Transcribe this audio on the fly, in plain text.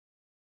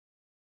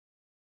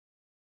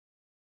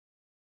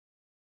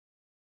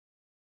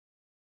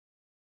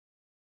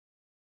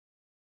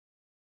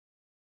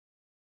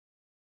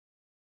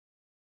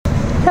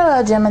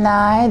Hello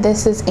Gemini,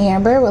 this is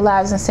Amber with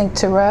Lives in Sync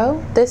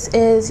Tarot. This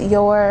is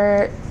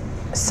your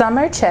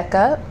summer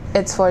checkup.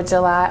 It's for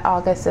July,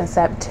 August, and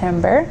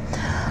September.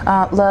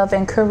 Love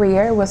and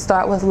career. We'll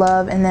start with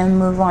love and then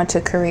move on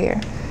to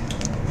career.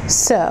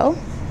 So,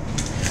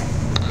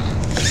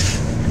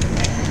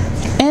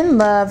 in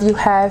love, you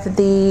have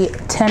the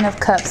Ten of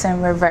Cups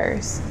in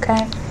reverse,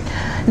 okay?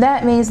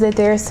 That means that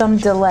there's some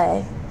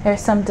delay.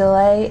 There's some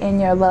delay in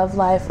your love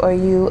life or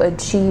you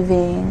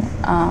achieving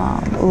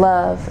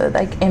love,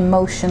 like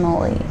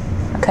emotionally,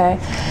 okay?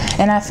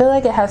 And I feel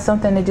like it has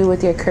something to do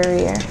with your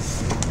career.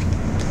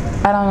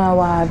 I don't know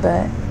why,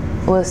 but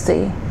we'll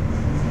see,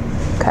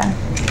 okay?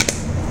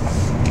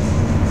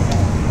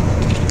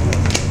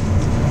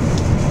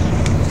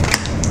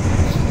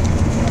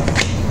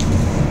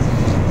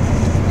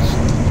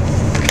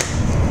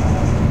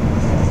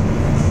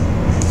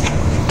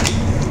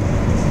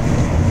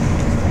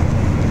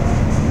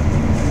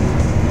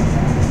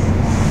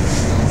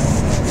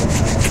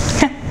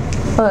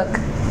 Look,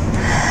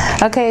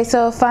 okay,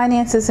 so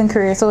finances and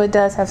career, so it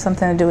does have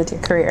something to do with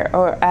your career,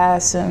 or I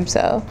assume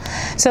so.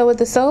 So with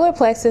the solar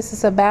plexus,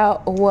 it's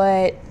about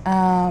what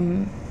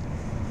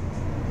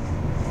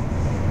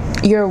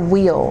your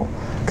will,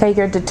 okay,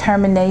 your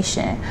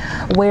determination,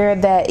 where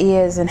that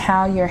is and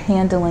how you're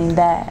handling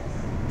that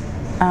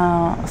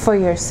for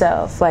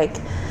yourself, like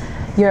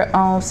your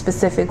own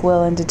specific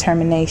will and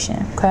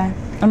determination, okay?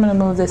 I'm going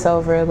to move this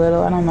over a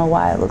little. I don't know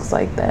why it looks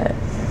like that.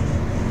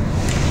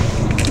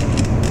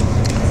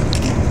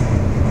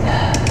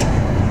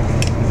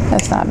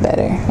 That's not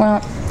better.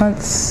 Well,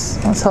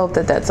 let's hope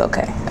that that's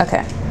okay.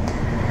 Okay.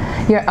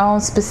 Your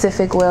own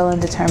specific will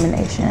and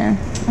determination.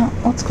 Oh,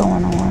 what's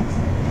going on?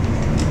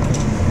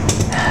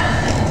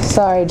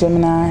 Sorry,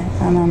 Gemini. I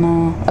don't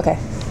know. Okay.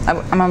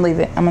 I'm gonna leave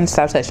it. I'm gonna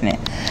stop touching it.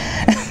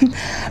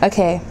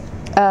 Okay.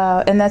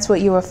 And that's what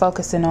you were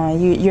focusing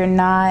on. You're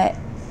not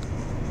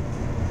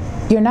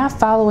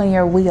following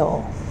your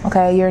will.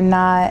 Okay. You're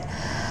not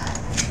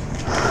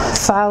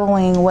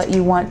following what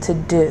you want to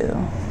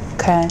do.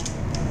 Okay.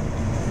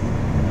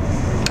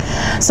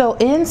 So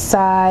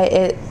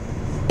inside,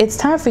 it's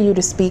time for you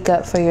to speak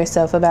up for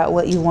yourself about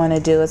what you want to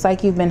do. It's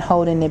like you've been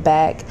holding it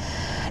back.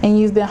 And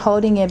you've been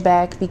holding it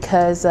back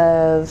because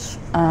of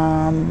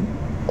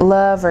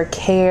love or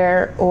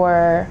care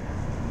or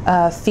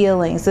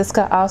feelings. This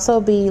could also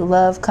be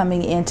love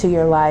coming into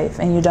your life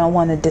and you don't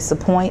want to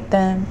disappoint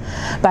them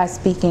by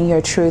speaking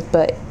your truth,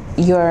 but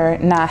you're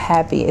not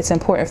happy. It's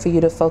important for you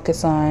to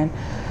focus on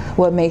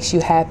what makes you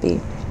happy.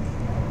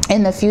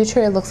 In the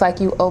future, it looks like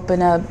you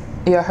open up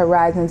your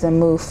horizons and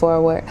move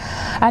forward.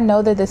 I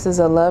know that this is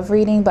a love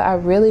reading, but I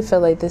really feel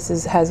like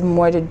this has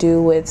more to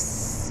do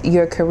with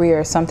your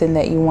career, something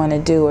that you want to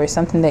do or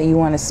something that you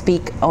want to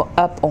speak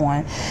up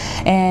on,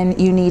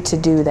 and you need to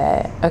do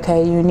that.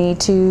 Okay, you need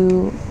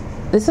to.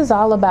 This is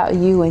all about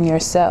you and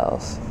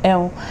yourself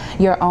and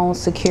your own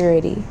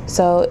security.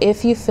 So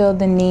if you feel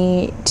the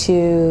need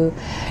to,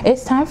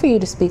 it's time for you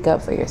to speak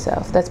up for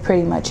yourself. That's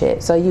pretty much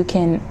it. So you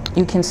can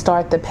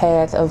start the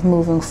path of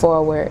moving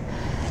forward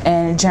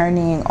and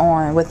journeying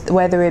on, with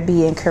whether it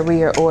be in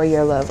career or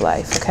your love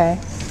life, okay?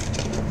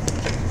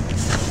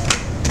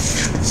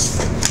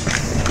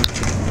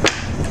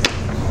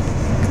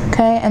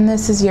 Okay, and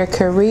this is your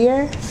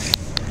career.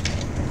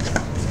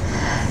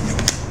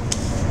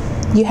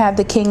 You have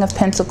the King of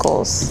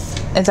Pentacles.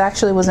 It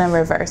actually was in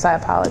reverse, I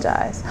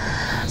apologize.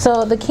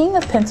 So the King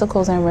of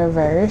Pentacles in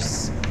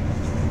reverse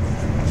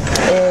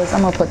is,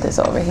 I'm gonna put this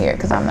over here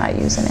because I'm not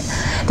using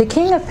it. The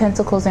King of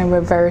Pentacles in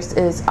reverse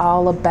is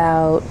all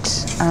about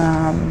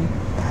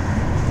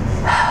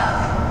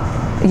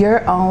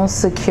your own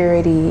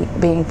security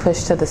being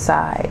pushed to the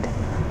side,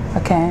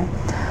 okay?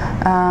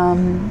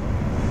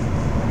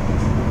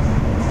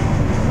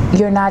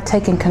 You're not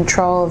taking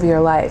control of your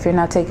life. You're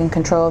not taking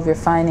control of your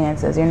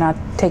finances. You're not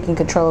taking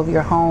control of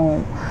your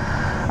home.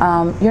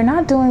 You're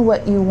not doing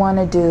what you want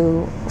to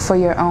do for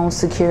your own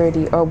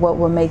security or what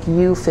will make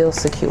you feel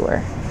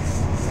secure.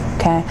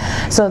 Okay,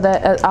 so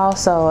that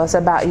also is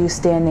about you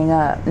standing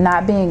up,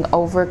 not being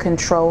over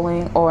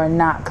controlling or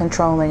not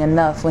controlling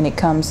enough when it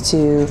comes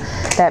to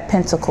that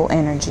pentacle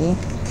energy.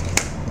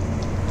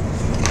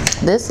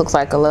 This looks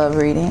like a love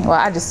reading. Well,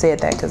 I just said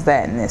that because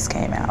that and this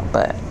came out,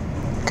 but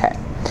okay.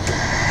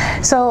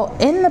 So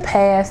in the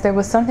past, there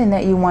was something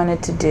that you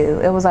wanted to do.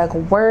 It was like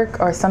work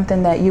or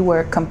something that you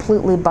were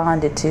completely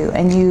bonded to,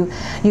 and you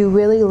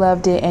really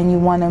loved it and you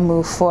want to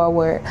move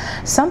forward.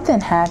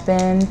 Something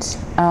happened.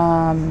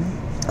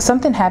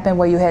 Something happened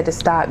where you had to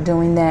stop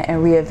doing that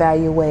and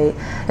reevaluate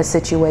a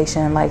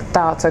situation, like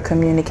thoughts or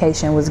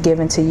communication was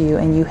given to you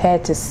and you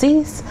had to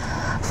cease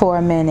for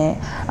a minute.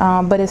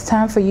 But it's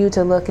time for you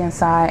to look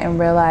inside and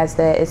realize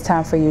that it's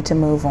time for you to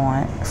move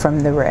on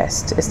from the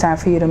rest. It's time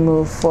for you to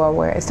move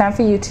forward. It's time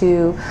for you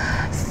to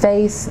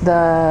face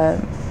the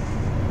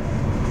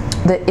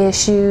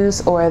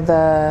issues or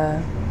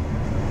the...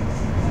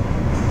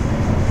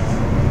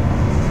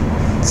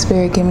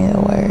 Spirit, give me the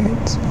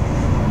words.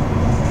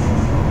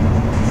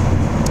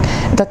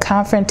 The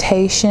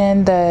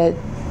confrontation, the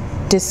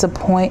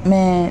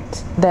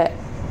disappointment, the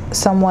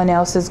someone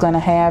else is going to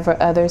have,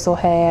 or others will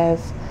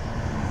have,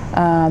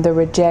 the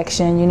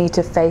rejection. You need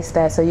to face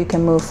that so you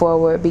can move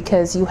forward,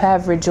 because you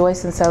have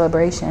rejoice and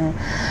celebration.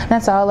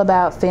 That's all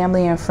about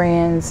family and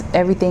friends,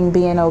 everything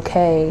being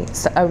okay.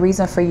 So a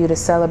reason for you to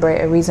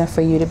celebrate, a reason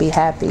for you to be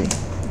happy.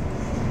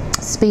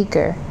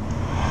 Speaker.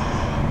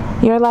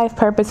 Your life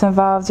purpose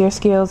involves your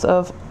skills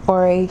of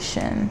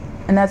oration,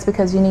 and that's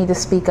because you need to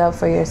speak up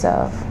for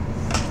yourself.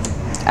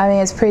 I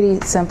mean, it's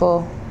pretty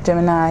simple,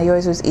 Gemini.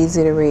 Yours was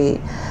easy to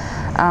read.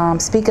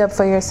 Speak up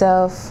for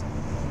yourself,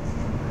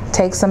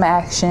 take some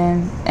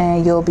action,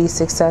 and you'll be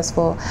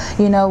successful.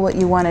 You know what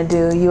you want to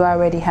do. You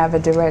already have a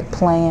direct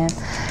plan.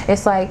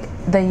 It's like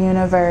the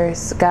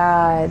universe,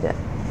 God,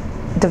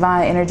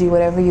 divine energy,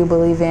 whatever you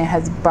believe in,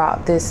 has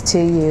brought this to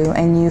you,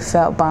 and you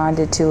felt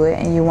bonded to it,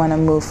 and you want to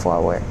move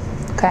forward.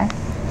 Okay?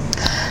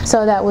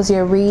 So that was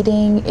your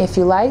reading. If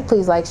you like,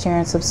 please like, share,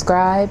 and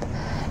subscribe.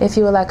 If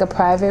you would like a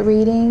private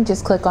reading,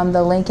 just click on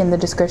the link in the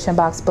description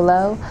box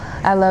below.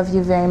 I love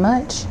you very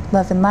much.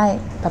 Love and light.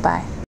 Bye-bye.